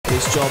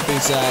This job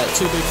is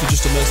too big for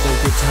just a mercenary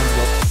group to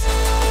handle up.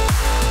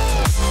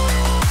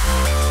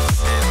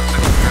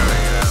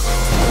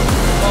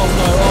 Oh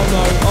no, oh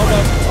no, oh no,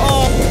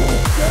 oh!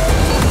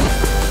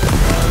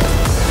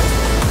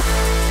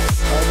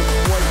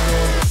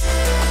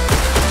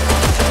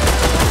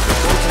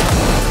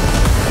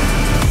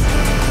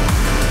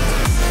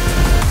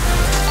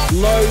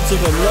 Loads of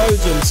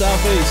them,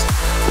 southeast.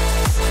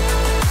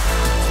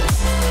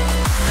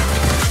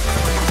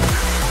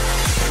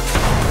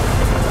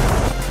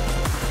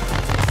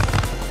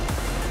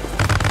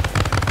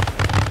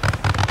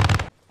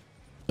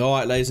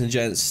 Alright, ladies and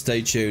gents,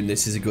 stay tuned.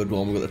 This is a good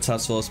one. We've got the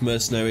Task Force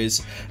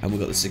Mercenaries and we've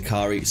got the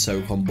Sakari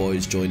SOCOM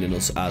boys joining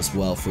us as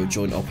well for a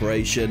joint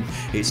operation.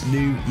 It's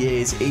New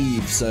Year's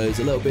Eve, so there's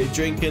a little bit of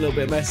drinking, a little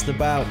bit of messing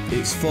about.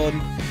 It's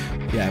fun.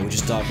 Yeah, we're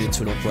just diving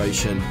into an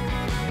operation.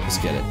 Let's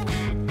get it.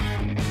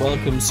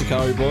 Welcome,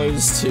 Sakari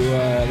boys, to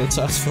the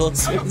Task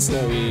Force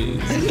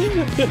Mercenaries.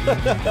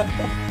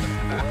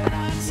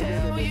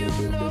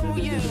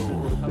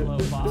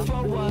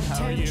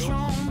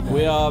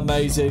 We are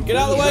amazing. Get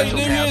out of the way,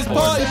 New Year's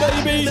party,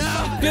 baby!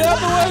 Get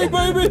out of the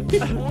way, baby!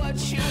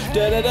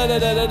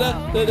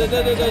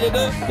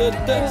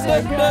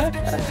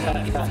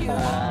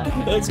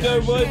 Let's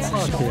go, boys.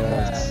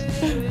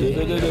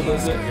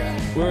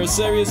 We're a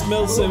serious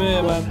milsim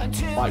here, man.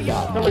 My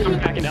God. I feel like I'm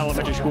back in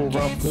elementary school,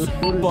 bro.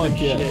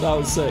 Fuck yeah, that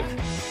was sick.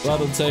 Well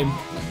done, team.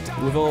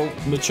 We've all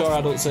mature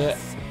adults here.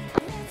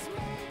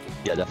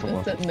 Yeah,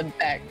 definitely. Sit in the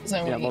back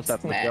zone. Yeah, most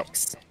definitely.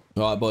 Snacks.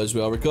 Alright boys,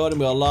 we are recording,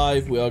 we are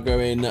live, we are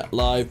going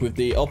live with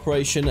the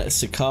Operation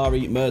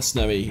Sakari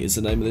Mercenary is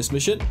the name of this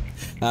mission.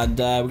 And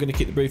we're going to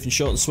keep the briefing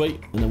short and sweet,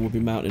 and then we'll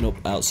be mounting up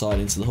outside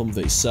into the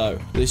Humvees. So,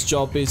 this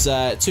job is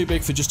too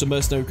big for just a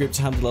mercenary group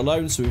to handle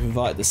alone, so we've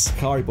invited the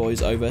Sakari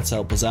boys over to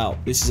help us out.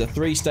 This is a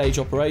 3-stage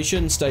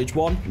operation. Stage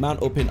 1,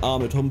 mount up in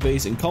armoured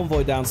Humvees and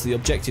convoy down to the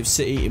objective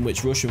city in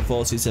which Russian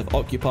forces have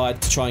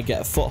occupied to try and get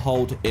a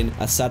foothold in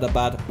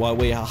Asadabad. While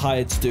we are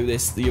hired to do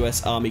this, the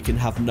US Army can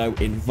have no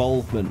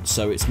involvement,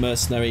 so it's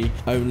mercenary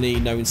only,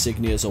 no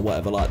insignias or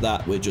whatever like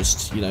that. We're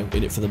just, you know,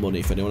 in it for the money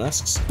if anyone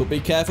asks. But be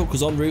careful,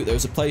 because en route there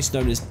is a place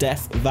known as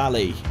Death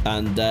Valley,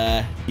 and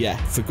yeah,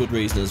 for good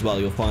reason as well.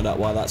 You'll find out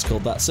why that's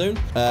called that soon.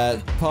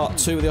 Part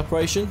 2 of the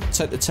operation,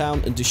 take the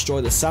town and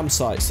destroy the SAM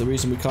sites. The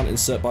reason we can't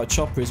insert by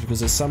chopper is because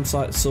there's SAM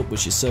sites up,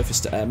 which is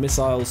surface to air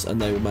missiles,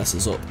 and they will mess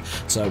us up.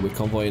 So we're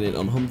convoying in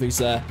on Humvees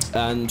there,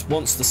 and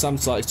once the SAM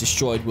site is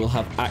destroyed, we'll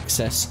have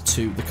access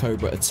to the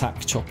Cobra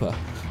attack chopper.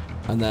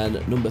 And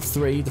then number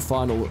 3, the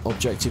final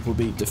objective will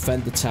be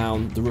defend the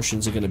town. The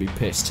Russians are going to be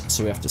pissed,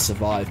 so we have to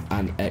survive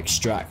and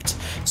extract.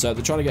 So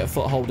they're trying to get a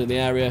foothold in the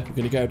area. We're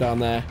going to go down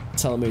there,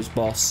 tell them who's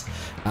boss,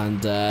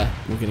 and we're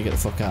going to get the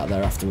fuck out of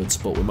there afterwards.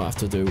 But we might have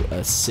to do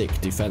a sick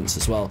defense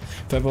as well.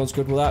 If everyone's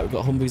good with that, we've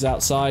got Humvees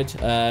outside.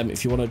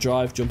 If you want to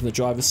drive, jump in the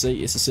driver's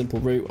seat. It's a simple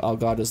route. I'll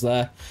guide us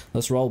there.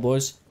 Let's roll,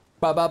 boys.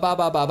 Ba ba ba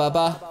ba ba ba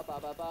ba.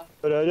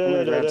 I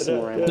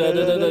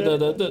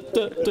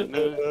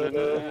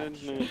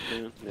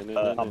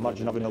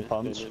imagine having no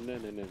pants.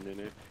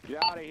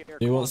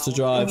 Who wants to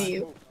drive?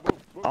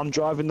 I'm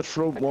driving the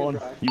front one.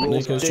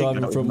 Nico's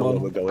driving the front one. I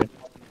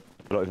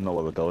don't even know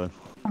where we're going.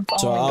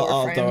 So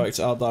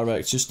I'll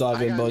direct. Just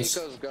dive in, boys.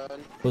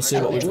 We'll see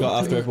what we've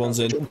got after everyone's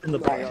in. Jump in the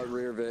back.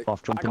 I'll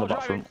jump in the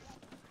back front.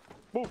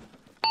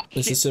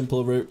 It's a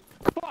simple route.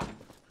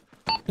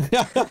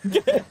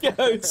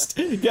 Ghost!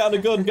 Get on a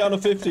gun, get on a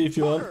 50 if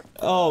you want.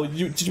 Oh,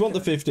 did you want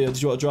the 50 or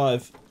did you want to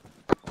drive?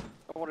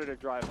 I wanted to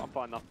drive, I'm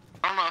fine though.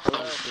 I don't know if the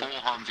full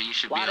Humvee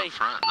should be up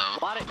front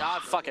though.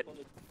 Fuck it.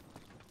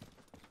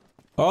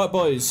 Alright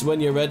boys,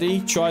 when you're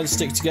ready, try and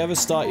stick together,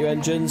 start your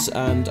engines,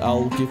 and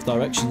I'll give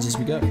directions as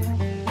we go.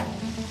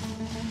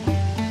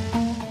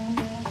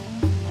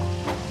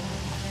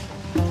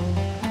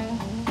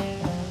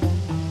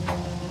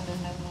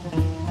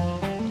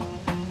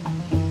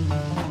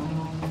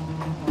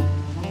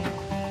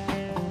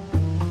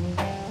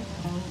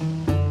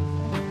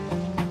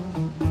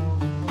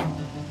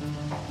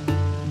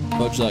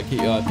 Roger that, keep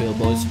your eye peeled,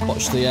 boys.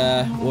 Watch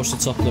the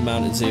top of the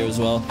mountains here as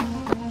well.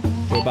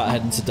 We're about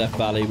heading to Death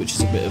Valley, which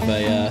is a bit of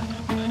a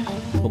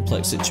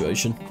complex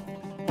situation.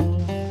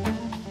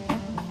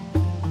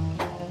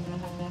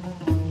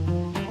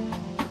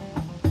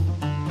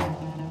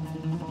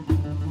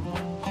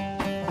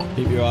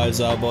 Keep your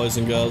eyes out, boys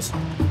and girls.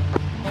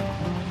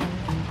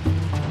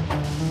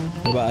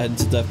 We're about heading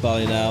to Death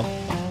Valley now.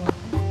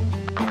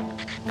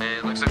 Hey,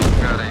 it looks like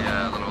we've got a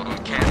little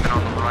encampment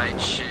on the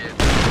right. Shit.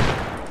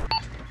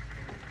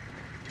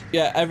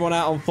 Yeah, everyone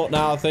out on foot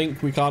now, I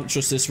think. We can't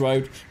trust this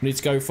road. We need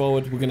to go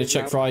forward. We're going to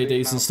check for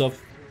IEDs and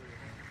stuff.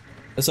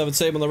 Let's have a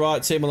team on the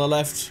right, team on the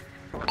left.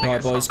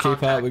 Alright, boys,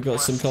 keep out. We've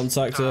got some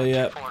contact here,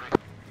 yeah.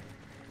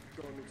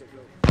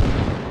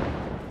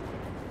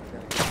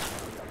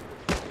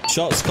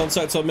 Shots,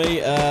 contact on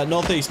me.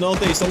 Northeast on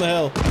the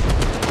hill.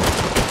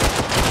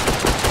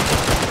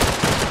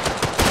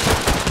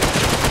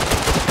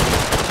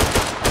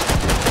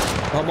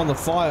 I'm on the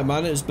fire,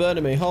 man. It's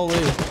burning me.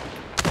 Holy.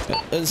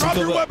 Drop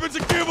your weapons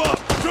and give up!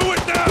 Do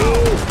it now!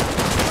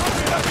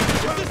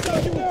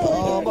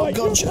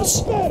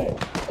 unconscious. Oh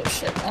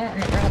shit, I don't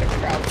remember how to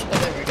crouch. Oh,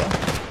 there we go.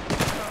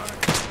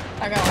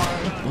 I got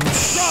one.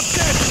 Drop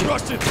dead,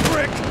 Russian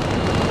prick!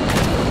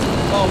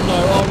 Oh no,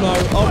 oh no,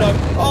 oh no,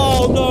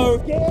 oh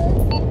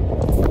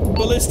no!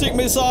 Ballistic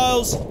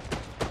missiles!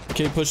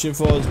 Keep pushing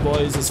forwards,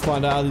 boys. Let's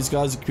find out how these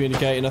guys are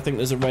communicating. I think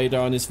there's a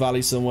radar in this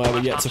valley somewhere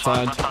we're yet to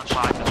find. We've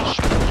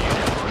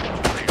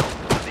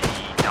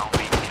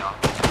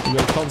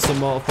got constant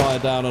mortar fire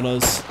down on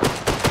us.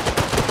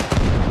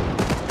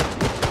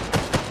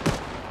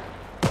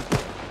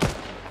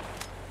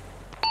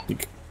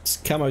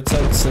 Camo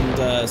tents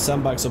and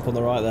sandbags up on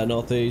the right there,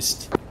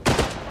 northeast.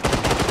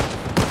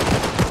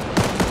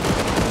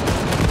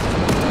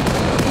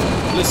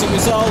 Ballistic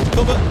missile,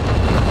 cover!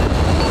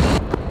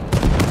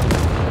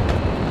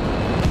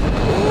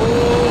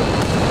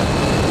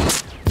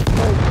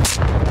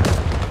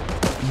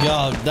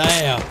 God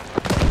damn!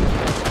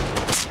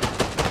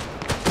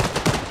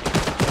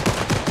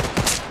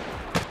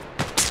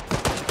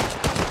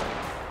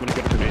 I'm gonna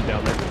get a grenade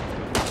down there.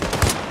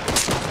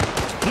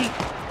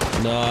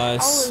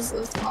 Nice. How is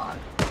this not?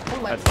 Oh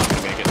my That's not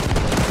gonna make it.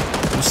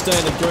 You stay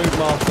in the group,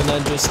 Mark, and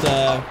then just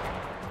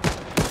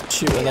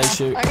shoot where they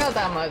shoot. I got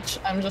that much.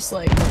 I'm just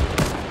like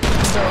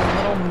doing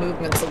little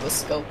movements of the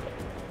scope.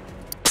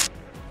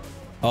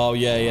 Oh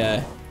yeah,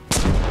 yeah.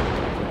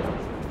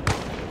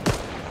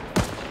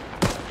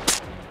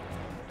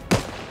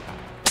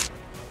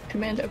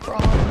 Commando crawl.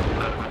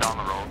 Down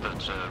the road,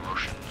 there's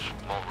Russians,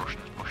 more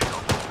Russians pushing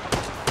up.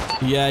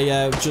 Yeah,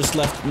 yeah, we've just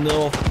left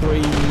north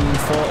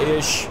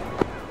 340-ish.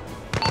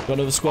 Got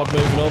another squad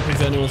moving up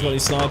if anyone's got any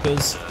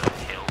snipers.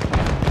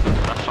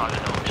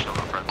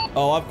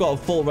 Oh, I've got a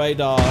full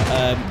radar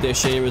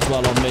dish here as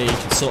well on me,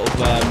 sort of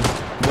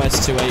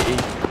west 280.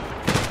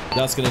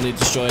 That's going to need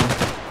destroying.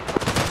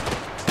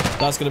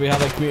 That's going to be how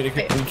they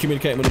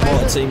communicate with the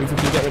water team, if we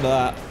can get rid of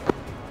that.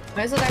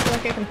 Why is it acting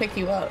like I can pick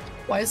you up?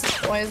 Why is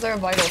there a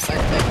vital sign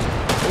thing?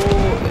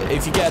 Oh,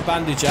 if you get a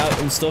bandage out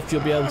and stuff,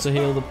 you'll be able to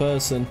heal the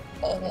person.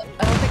 I don't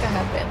think I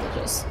have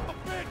bandages.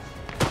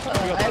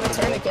 I have a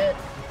tourniquet.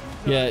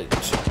 Yeah,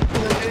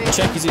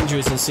 check his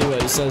injuries and see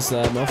what it says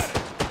there, Muff.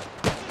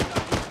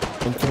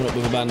 I'm coming up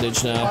with a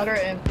bandage now. Water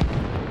in.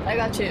 I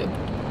got you.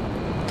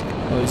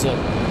 Oh, he's up.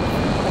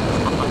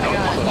 I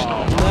got it.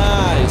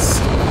 Nice!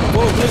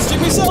 Whoa,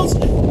 ballistic missiles!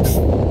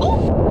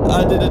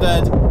 I did a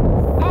dead.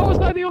 How was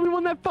I the only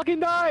one that fucking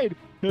died?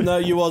 No,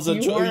 you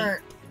wasn't. You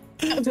weren't.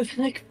 There's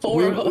like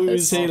four of us. We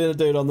was healing a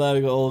dude on there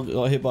who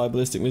got hit by a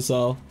ballistic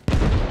missile.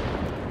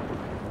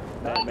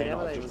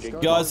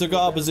 Guys, they've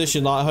got our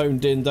position like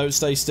homed in. Don't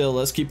stay still.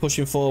 Let's keep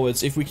pushing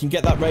forwards. If we can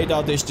get that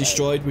radar dish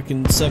destroyed, we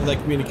can sever their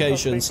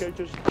communications.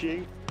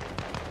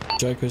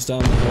 Joker's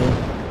down the hill.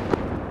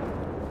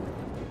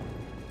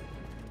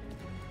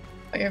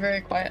 Oh, you're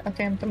very quiet.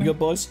 Okay, I'm coming. You good,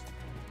 boys?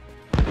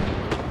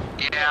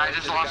 Yeah, I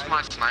just lost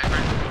my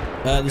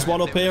sniper. There's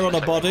one up here on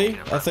a body,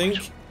 I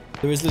think.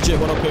 There is legit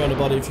one up here on a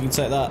body, if you can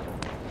take that.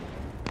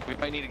 We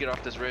might need to get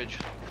off this ridge.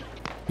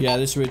 Yeah,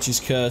 this ridge is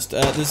cursed.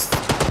 There's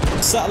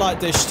satellite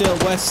dish still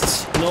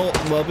west, north,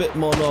 well, a bit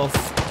more north.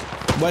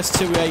 West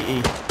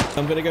 280.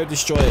 I'm going to go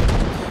destroy it.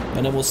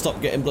 And then we'll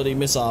stop getting bloody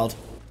missiled.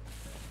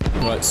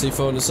 Right,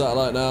 C4 on the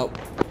satellite now.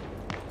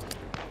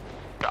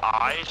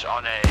 Eyes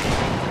on a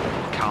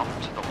camp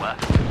to the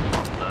left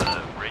on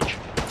the ridge.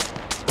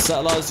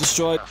 Satellite's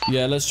destroyed.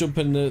 Yeah, let's jump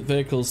in the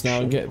vehicles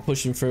now and get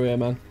pushing through here,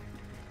 man.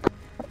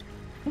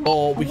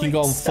 Or we can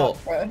go on foot.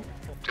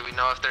 Do we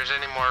know if there's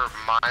any more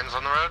mines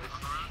on the road?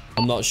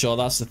 I'm not sure.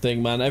 That's the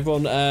thing, man.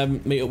 Everyone,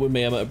 meet up with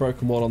me. I'm at a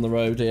broken wall on the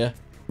road here.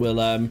 We'll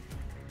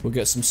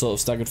get some sort of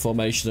staggered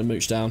formation and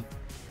mooch down.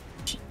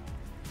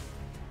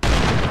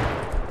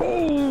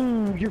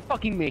 Oh, you're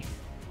fucking me.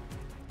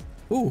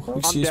 Ooh, I'm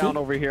excuse down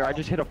me. over here. I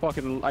just hit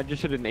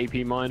an AP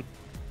mine.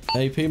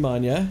 AP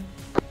mine, yeah.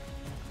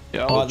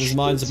 Yeah. Alright, there's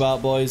mines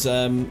about, boys.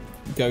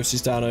 Ghost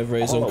is down over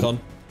here. Uncon.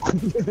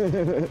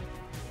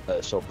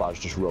 So Baz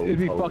just rolled. It'd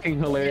be fucking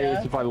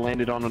hilarious if I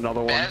landed on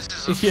another one. Baz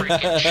is a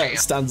freaking Yeah, champ.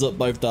 stands up,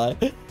 both die.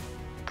 Roll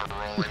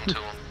into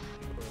him.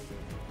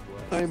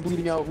 I am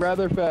bleeding out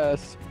rather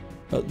fast,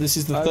 This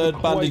is the I'm third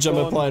quite bandage I'm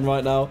gone. applying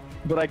right now.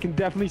 but I can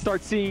definitely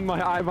start seeing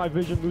my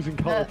vision losing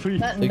color.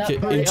 Please.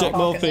 Okay, inject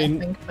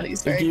morphine.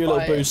 Give you a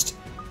little boost.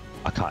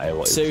 I can't hear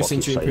what Serious the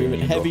fuck injury he's saying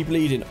improvement. anymore. Heavy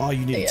bleeding. Oh,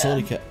 you need a Yeah.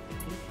 tourniquet.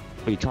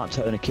 But you can't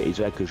tourniquet his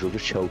head because you'll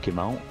just choke him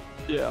out.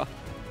 Yeah.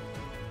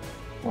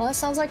 Well, that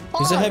sounds like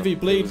fun. There's a heavy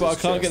bleed, but I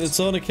his can't get the chest.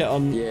 tourniquet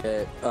on.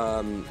 Yeah,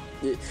 on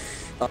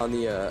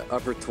the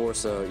upper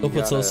torso, you Upper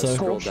gotta torso. Of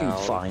scroll course you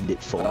down. find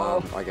it for.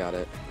 I got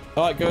it.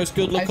 Alright, Ghost,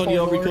 good luck I on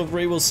your forward.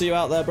 recovery. We'll see you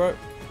out there, bro.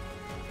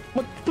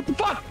 What the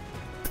fuck?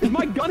 Is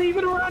my gun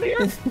even around here?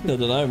 I don't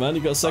know, man.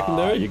 You got a You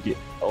secondary? get,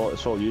 oh,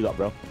 it's all you, that,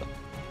 bro.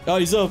 Oh,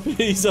 he's up.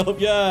 He's up.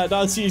 Yeah,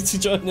 nice of you to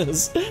join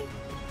us.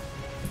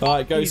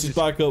 Alright, Ghost is Jesus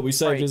back up. We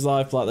saved Christ. his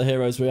life like the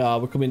heroes we are.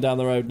 We're coming down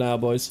the road now,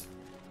 boys.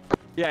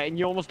 Yeah, and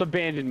you almost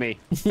abandoned me.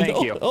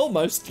 Thank you.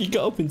 Almost. You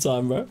got up in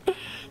time, bro.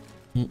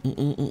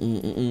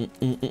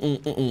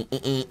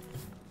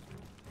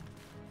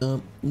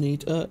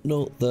 Need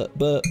another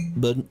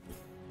button.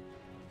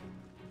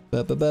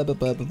 Everyone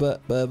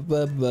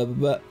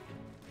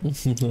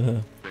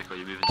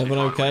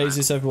okay? Is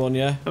this everyone,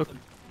 yeah?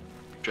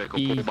 Draco,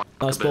 E. pull back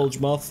Nice a bit. bulge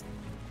moth.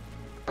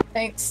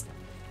 Thanks.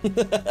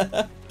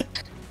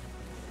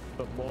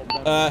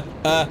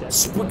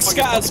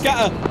 Scatter,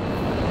 scatter!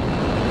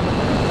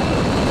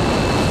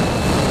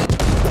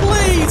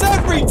 Please,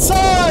 every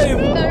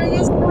time! I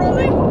was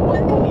running away.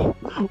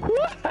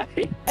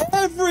 Why?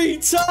 Every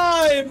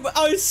time!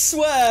 I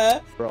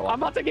swear! Bro,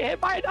 I'm about to get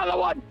hit by another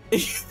one.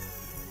 Did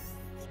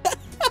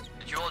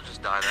you all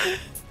just die there?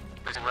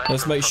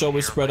 Let's make sure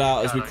we're spread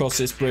out as we cross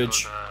this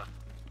bridge.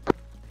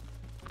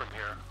 From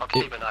here. I'll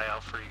keep an eye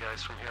out for you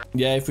guys from here.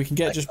 Yeah, if we can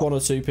get just 1 or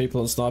 2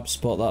 people on sniper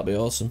spot, that'd be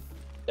awesome.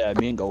 yeah,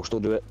 me and Ghost will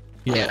do it.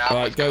 Yeah, Yeah,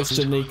 right, Ghost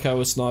Ghost. and Nico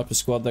are sniper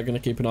squad. They're going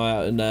to keep an eye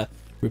out and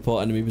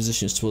report enemy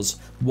positions to us.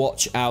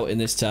 Watch out in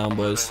this town,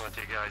 boys. With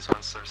you guys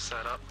once they're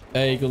set up.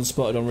 Hey, gun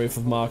spotted on roof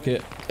of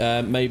market.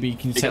 Maybe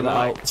can you take that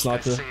out,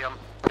 sniper? See 'em.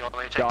 You want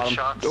me to take Got the him.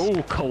 shots?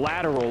 Oh,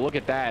 collateral. Look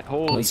at that.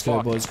 Holy Let's go,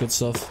 fuck. boys. Good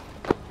stuff.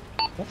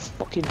 What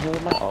fucking hell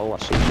am I? Oh, I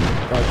see.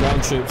 Right,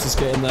 ground troops, let's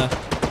get in there.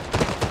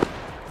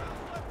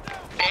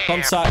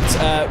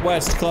 Contact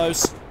west,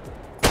 close.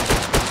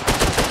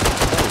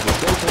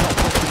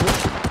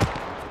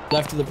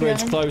 Left of the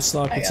bridge, Yeah. close,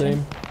 sniper I got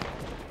team.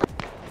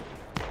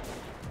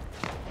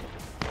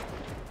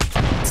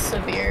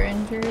 Severe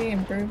injury,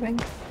 improving.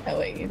 Oh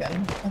wait, you got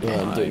him. Okay.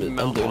 Yeah,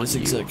 I'm doing a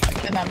zigzag.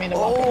 Did not mean to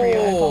walk over you. I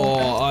apologize.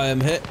 Oh, I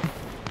am hit.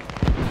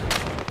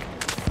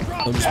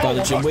 I'm just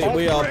bandaging.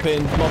 We are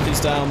pinned.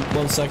 Mothy's down.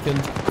 1 second.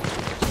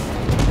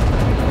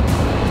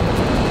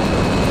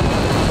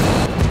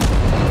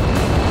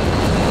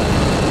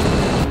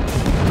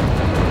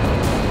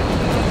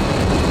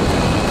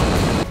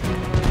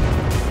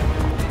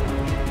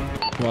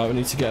 Right, we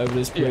need to get over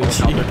this bridge.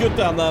 You good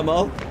down there,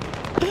 Mol?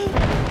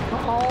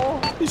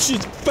 Oh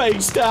She's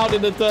face down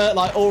in the dirt,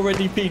 like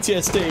already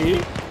PTSD.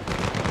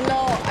 no,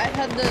 I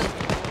had to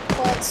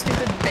pull out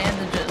stupid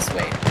bandages.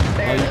 Wait,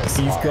 there it is.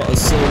 You've got a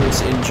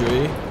serious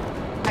injury.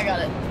 I got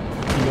it.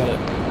 You got it.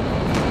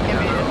 Give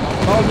me it.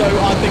 Oh no,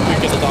 I think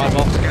we're gonna die,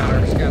 Mol.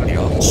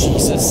 Oh,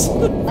 Jesus.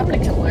 I'm gonna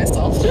kill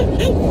myself.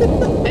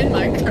 In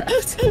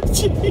Minecraft.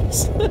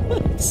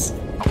 Jesus.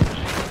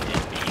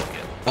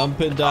 I'm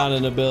pinned down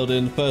in a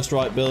building, first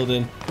right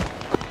building.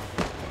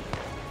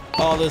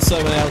 Oh, there's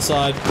so many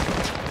outside.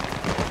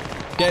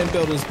 Get in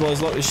buildings,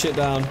 boys, lock this shit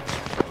down.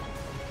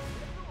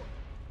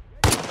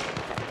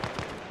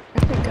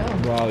 Where'd we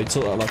go? Wow, he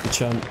took that like a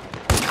champ.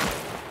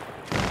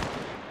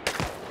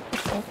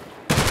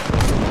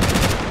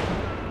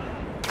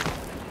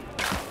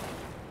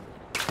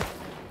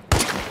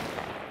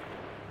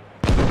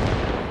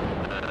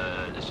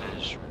 This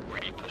is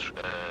Reaper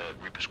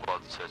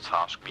Squad to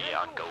task me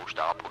and Ghost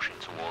are pushing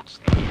towards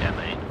the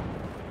M8.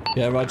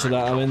 Yeah, roger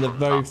that. I'm in the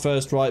very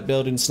first right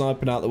building,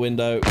 sniping out the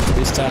window.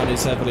 This town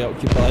is heavily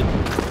occupied.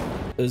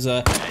 There's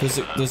a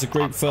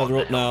group further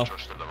up now.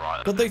 Just to the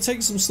right. But they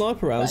take some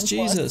sniper rounds,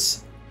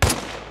 Jesus. Yeah,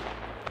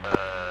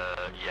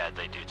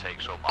 they do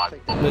take some.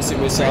 Ballistic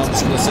missile, I'm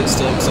just gonna sit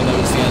still because I know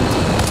it's the end.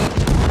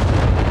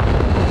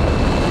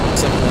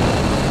 Second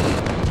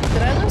one.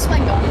 Did I lose my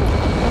gun?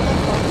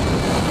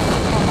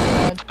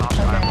 What the fuck? Oh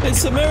my god. Okay.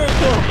 It's a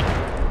miracle!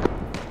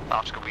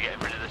 That's gonna be getting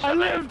rid of this. I M8.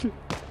 lived.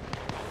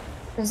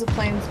 There's a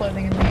plane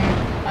floating in the air.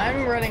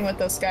 I'm running with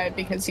this guy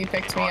because he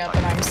picked me up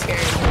and I'm scared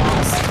he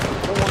lost. I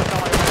don't want to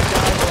sound like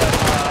that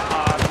guy,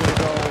 but I'm gonna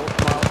go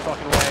my own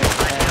fucking way.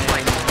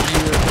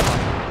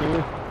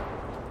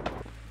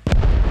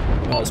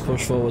 Right, let's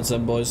push forwards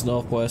then, boys.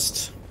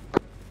 Northwest.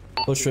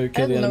 Push through, I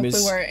kill have the no enemies.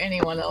 clue where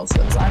anyone else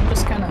is. I'm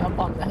just kind of up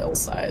on the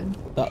hillside.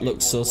 That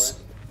looks sus.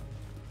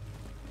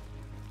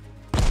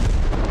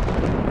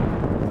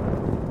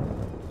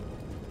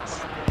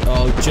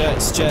 Oh,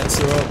 jets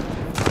are up.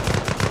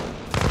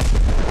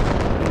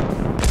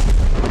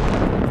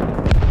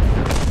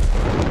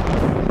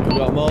 We've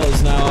got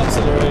mortars now,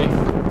 artillery.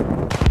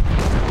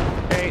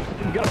 Hey,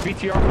 we got a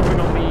BTR moving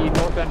on the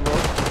north end road.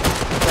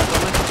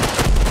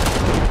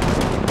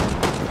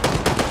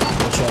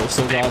 Watch out, we've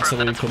still got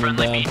artillery coming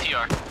down.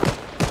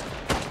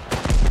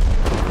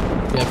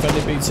 Yeah,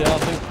 friendly BTR, I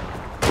think.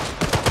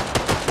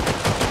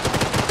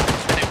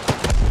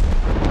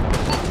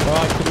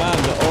 Alright,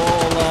 command,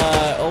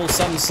 all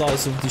SAM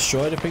sites have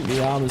destroyed. I think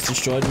the armor's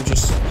destroyed. We're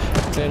just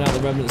clearing out the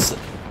remnants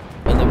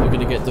and then we're going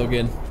to get dug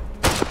in. Hey,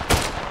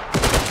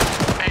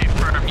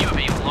 firm, you have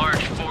a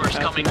large force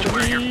coming to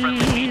where your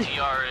friendly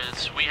BTR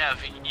is. We have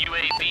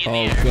UAV in the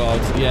air. Oh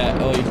god, yeah,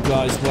 oh you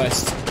guys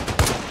west.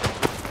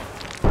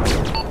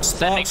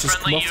 Sparks just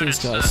come off these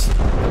guys.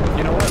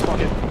 You know what? Fuck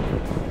it.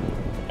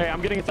 Hey,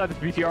 I'm getting inside this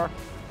BTR.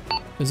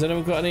 Has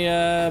anyone got any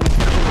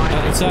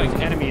anti-tank?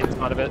 Enemy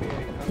inside of it.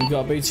 We've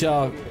got a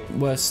BTR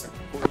west.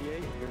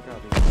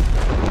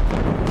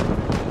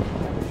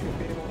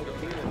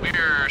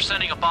 We're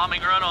sending a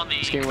bombing run on the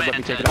This game would let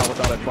me command take it out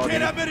without a Can't buggy.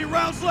 have any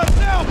rounds left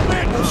now,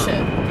 bitch! Oh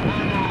shit.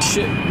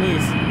 Shit,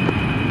 move.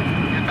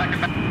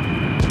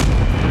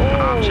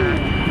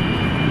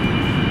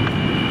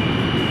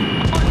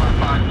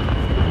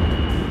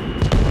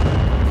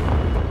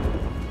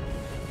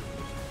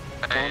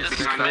 Hey, this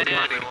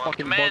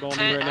Command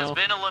 10 has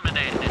been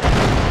eliminated.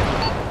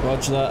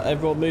 Roger that.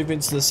 Everyone move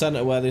into the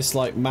centre where this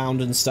like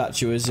mound and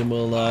statue is, and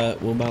we'll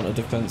mount a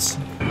defence.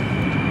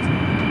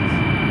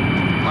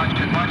 Watch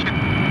it.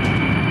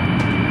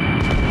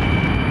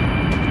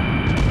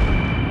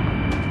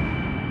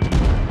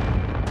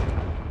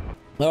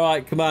 All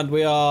right, command.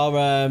 We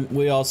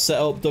are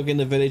set up, dug in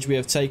the village. We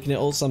have taken it.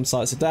 All SAM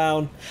sites are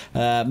down.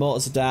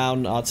 Mortars are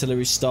down.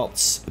 Artillery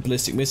stopped.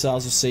 Ballistic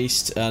missiles have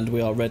ceased, and we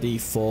are ready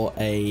for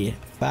a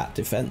fat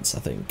defence, I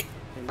think.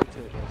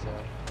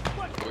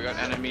 We got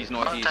enemies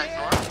northeast.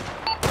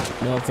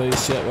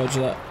 Northeast, yeah, roger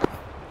that.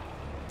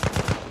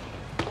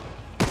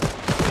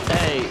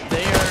 Hey,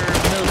 they are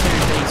military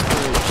base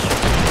groups.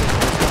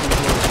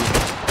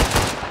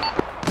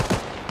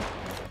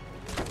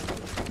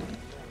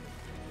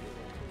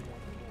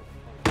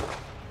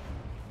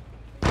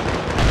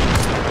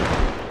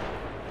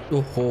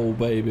 Oh,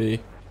 baby.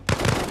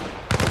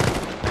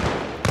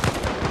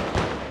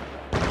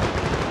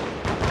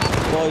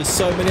 Boys,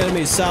 so many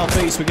enemies.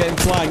 Southeast, we're getting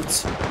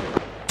flanked.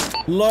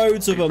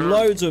 Loads of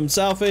them,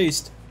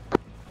 southeast.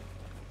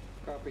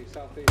 Copy,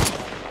 southeast.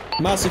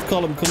 Massive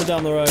column coming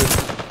down the road.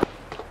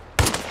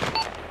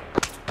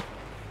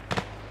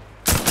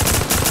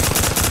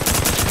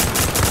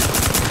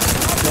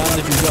 Man,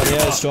 if you've got the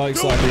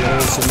airstrikes, that'd be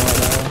awesome right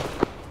now.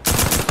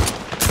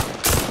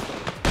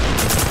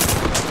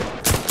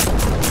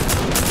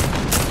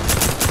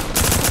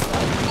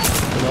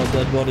 A lot of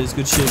dead bodies,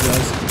 good shit,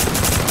 guys.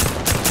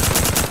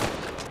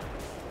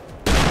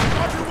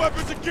 Drop your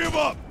weapons and give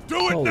up!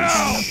 Do it Holy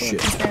now!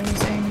 shit. Friendly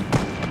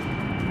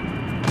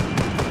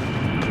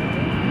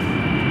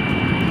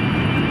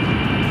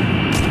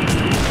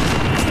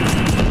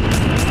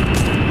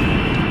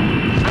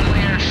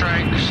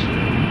airstrikes.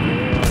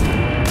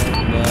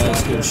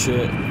 Nice, good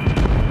shit.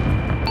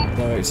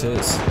 Direct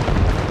hits.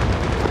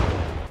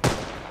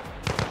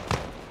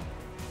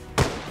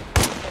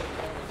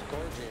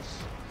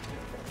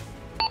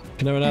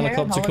 Can I have an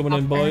helicopter coming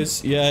in,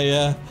 boys?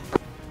 Yeah.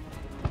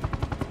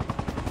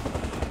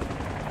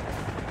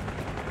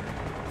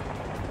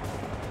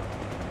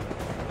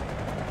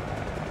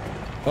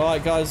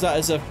 Alright guys, that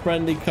is a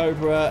friendly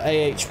Cobra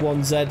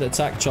AH-1Z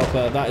attack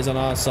chopper. That is on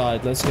our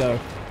side. Let's go.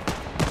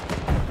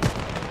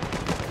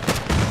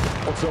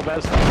 What's your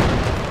best?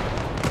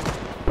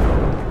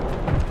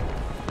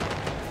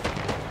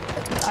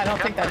 I don't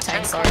think that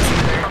tank's ours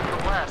either. From the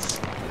west.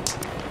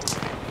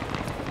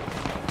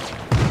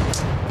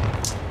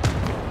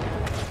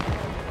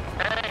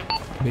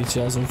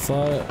 BTR's on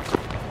fire.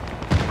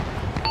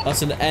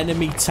 That's an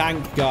enemy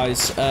tank,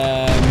 guys.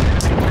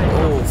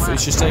 Oh,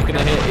 it's just taking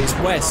a hit. It's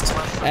west.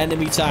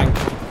 Enemy tank. I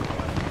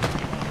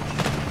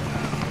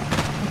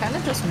kind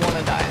of just want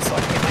to die so I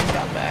can get my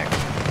gun back.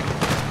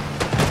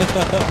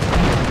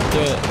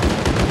 Do it.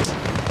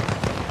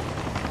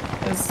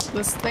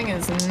 This thing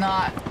is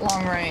not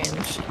long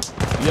range.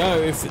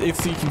 Yo,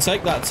 if you can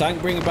take that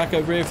tank, bring it back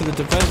over here for the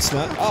defense,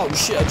 man. Oh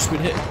shit, I've just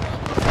been hit.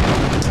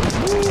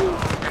 Woo.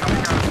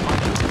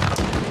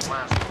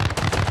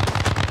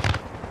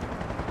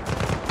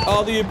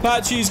 Oh, the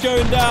Apache's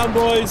going down,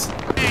 boys.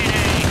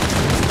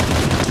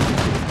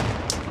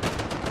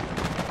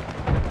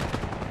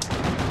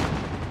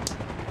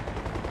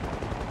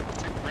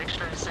 Make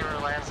sure you see where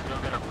it lands and go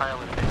get a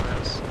pilot and take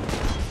this.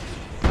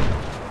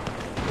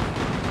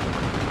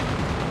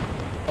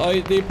 Oh,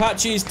 the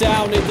Apache's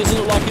down. It doesn't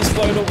look like it's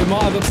blown up. We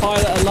might have a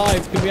pilot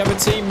alive. Can we have a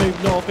team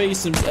move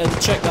northeast and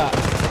check that?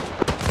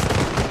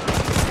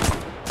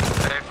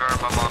 Hey, firm,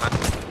 I'm on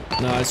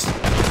it. Nice.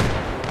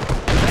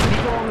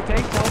 Go on the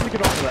tank, tell him to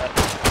get off of that.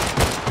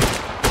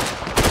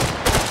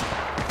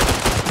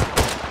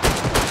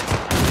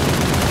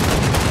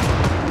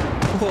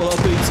 Oh, that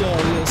beats all,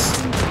 yes.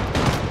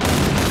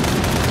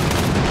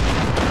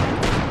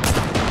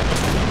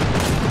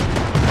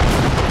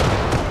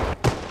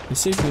 You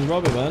see from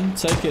Robert, man.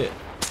 Take it.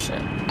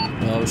 Shit.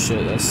 Oh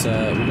shit, that's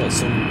we got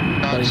some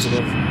planes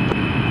above.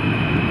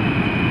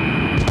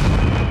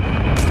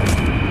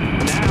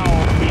 Now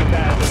we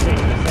have to take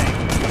the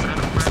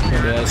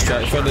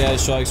tank. Friendly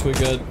airstrikes, we're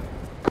good.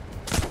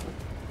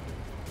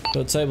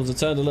 The tables are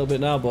turned a little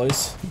bit now,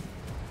 boys.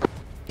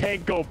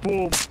 Tank go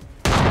boom.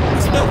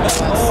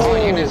 All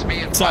units be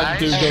Tank advised,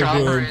 do go chopper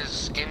boom.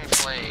 is in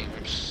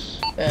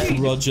flames.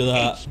 Roger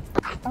that.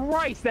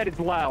 Christ, that is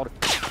loud.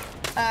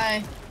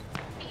 Aye.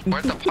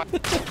 Where's the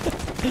pilot?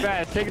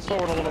 Guys, take us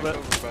forward a little bit.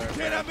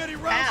 Can't have any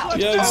rounds Ow. left.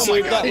 Yo, Oh so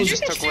my that God. Did was you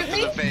just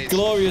shoot me?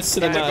 glorious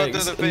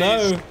cinematics. No.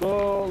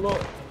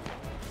 Look.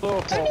 Who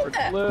did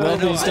that?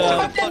 Robbie's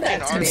down. Who did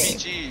that to me?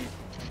 RPG.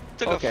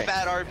 Took a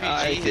fat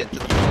RPG hit.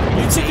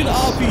 You took an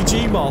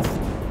RPG moth.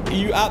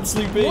 You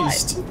absolute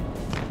beast.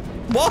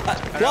 What? I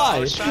Why?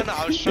 was trying to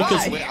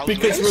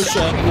Because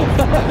Russia.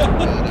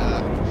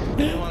 I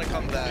didn't want to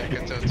come back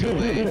until too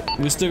late.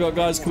 We still got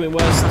guys coming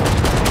west.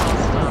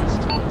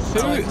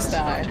 Tanks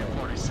died.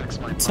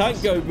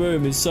 Tank go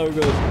boom is so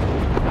good.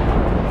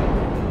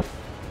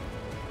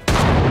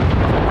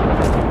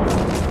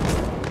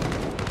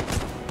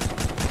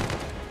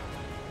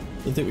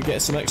 I think we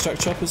get some extract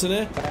choppers in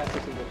here.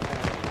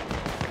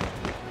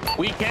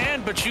 We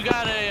can, but you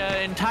got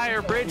an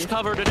entire bridge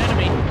covered in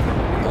enemy.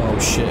 Oh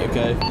shit,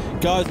 okay.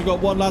 Guys, we've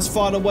got one last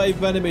final wave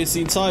of enemies.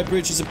 The entire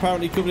bridge is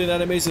apparently covered in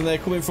enemies and they're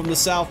coming from the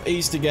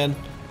southeast again.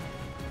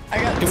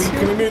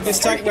 Can we move this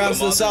tank round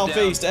to the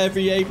southeast?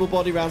 Every able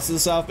body round to the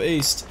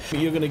southeast.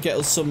 You're going to get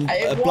us some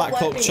Black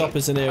Hawk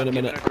choppers in here in a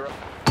minute.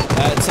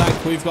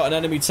 Tank, we've got an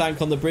enemy tank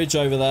on the bridge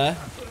over there.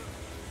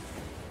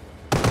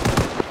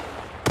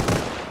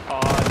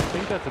 I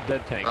think that's a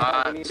dead tank.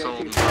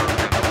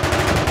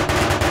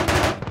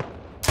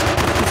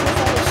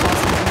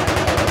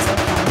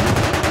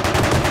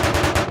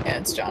 Yeah,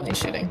 it's Johnny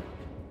shooting.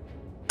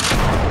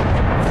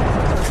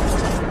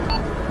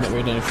 Not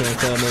really anything on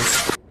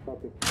thermals.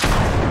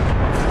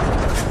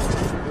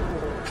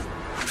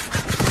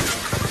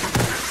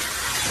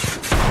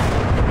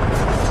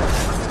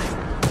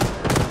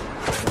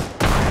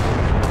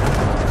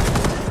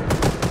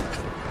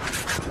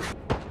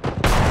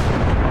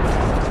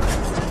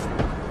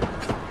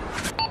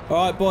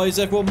 Alright boys,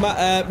 everyone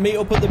meet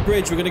up at the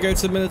bridge. We're going to go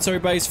to the military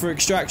base for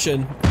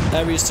extraction.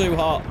 Area's too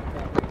hot.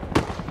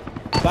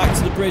 Back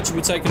to the bridge and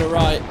we're taking a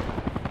right.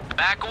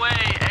 Back away,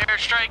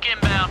 airstrike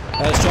inbound.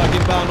 Airstrike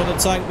inbound on the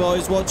tank,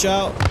 boys. Watch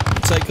out.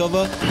 Take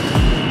cover.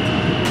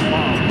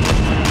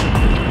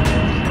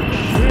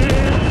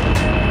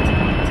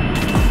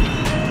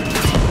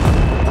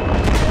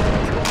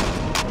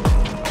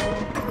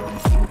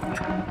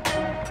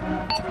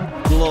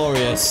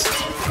 Glorious.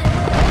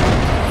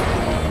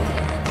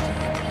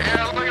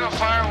 Yeah, look at the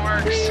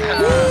fireworks.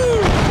 Woo!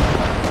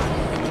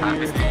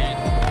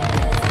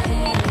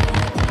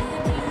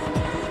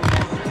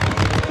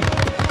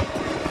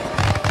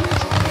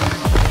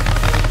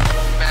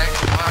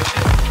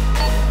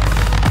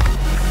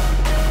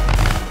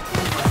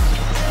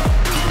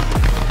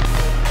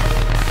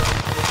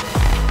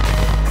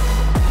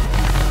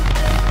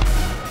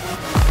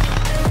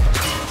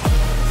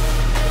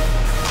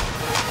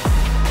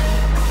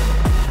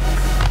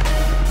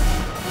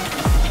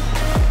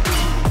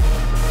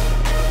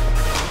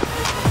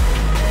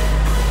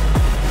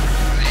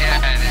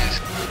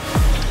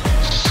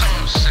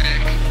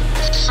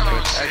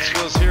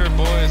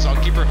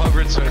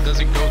 So it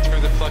doesn't go through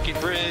the fucking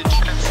bridge.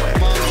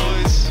 Come on,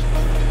 boys.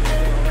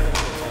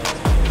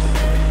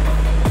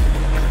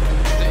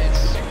 It's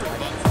super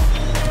fun.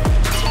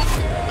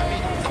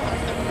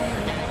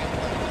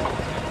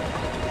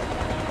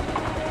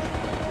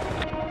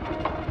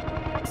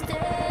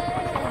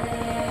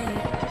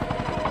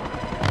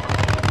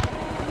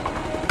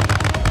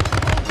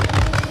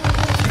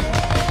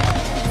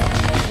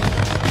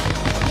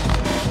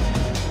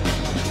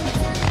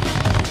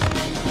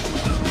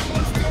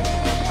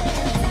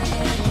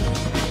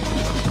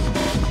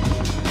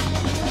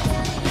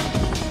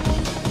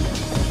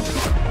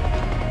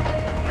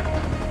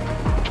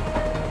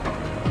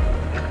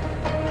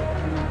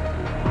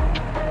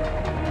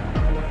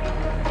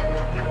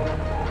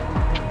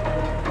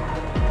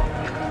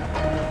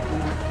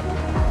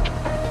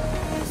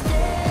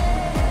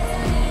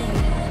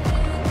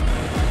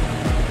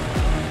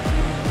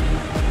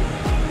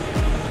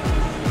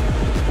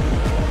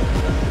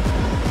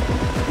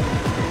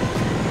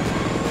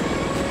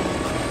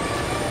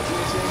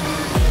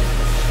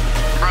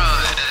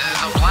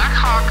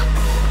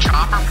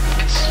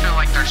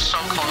 They're so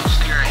close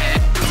to your head.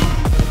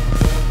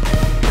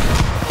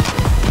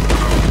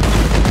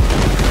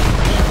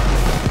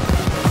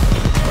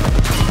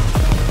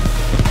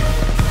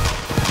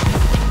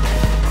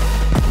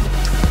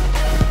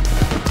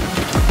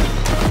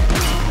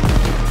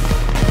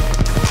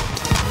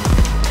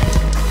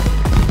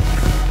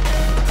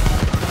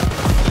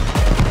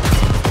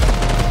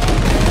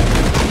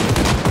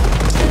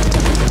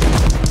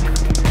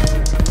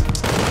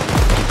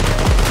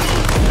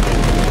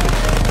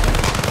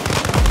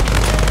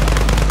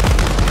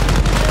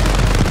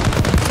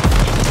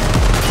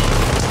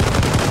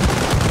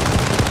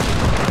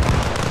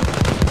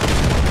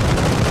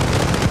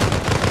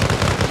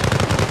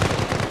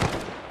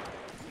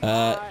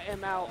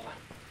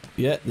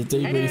 Yeah, the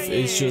debrief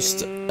is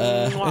just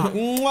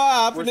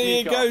Happy New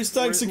Year, Ghost.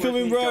 Thanks for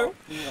coming, bro.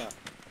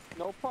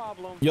 No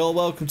problem. You're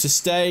welcome to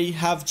stay,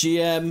 have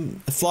GM,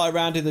 fly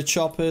around in the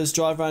choppers,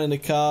 drive around in the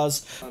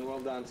cars. Well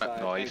done,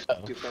 Nice.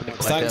 Thank you so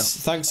much.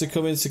 Thanks for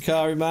coming,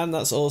 Sakari, man.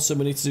 That's awesome.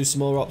 We need to do some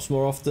more ops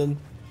more often.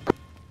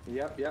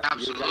 Yep.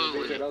 Absolutely. You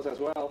guys visit us as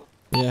well.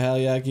 Yeah, hell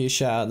yeah, give you a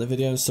shout out in the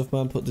video and stuff,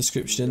 man. Put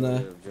description in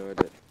there. Enjoyed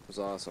it. It was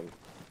awesome.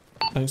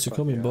 Thanks for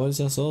coming, boys.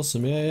 That's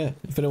awesome. Yeah.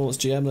 If anyone wants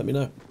GM, let me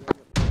know.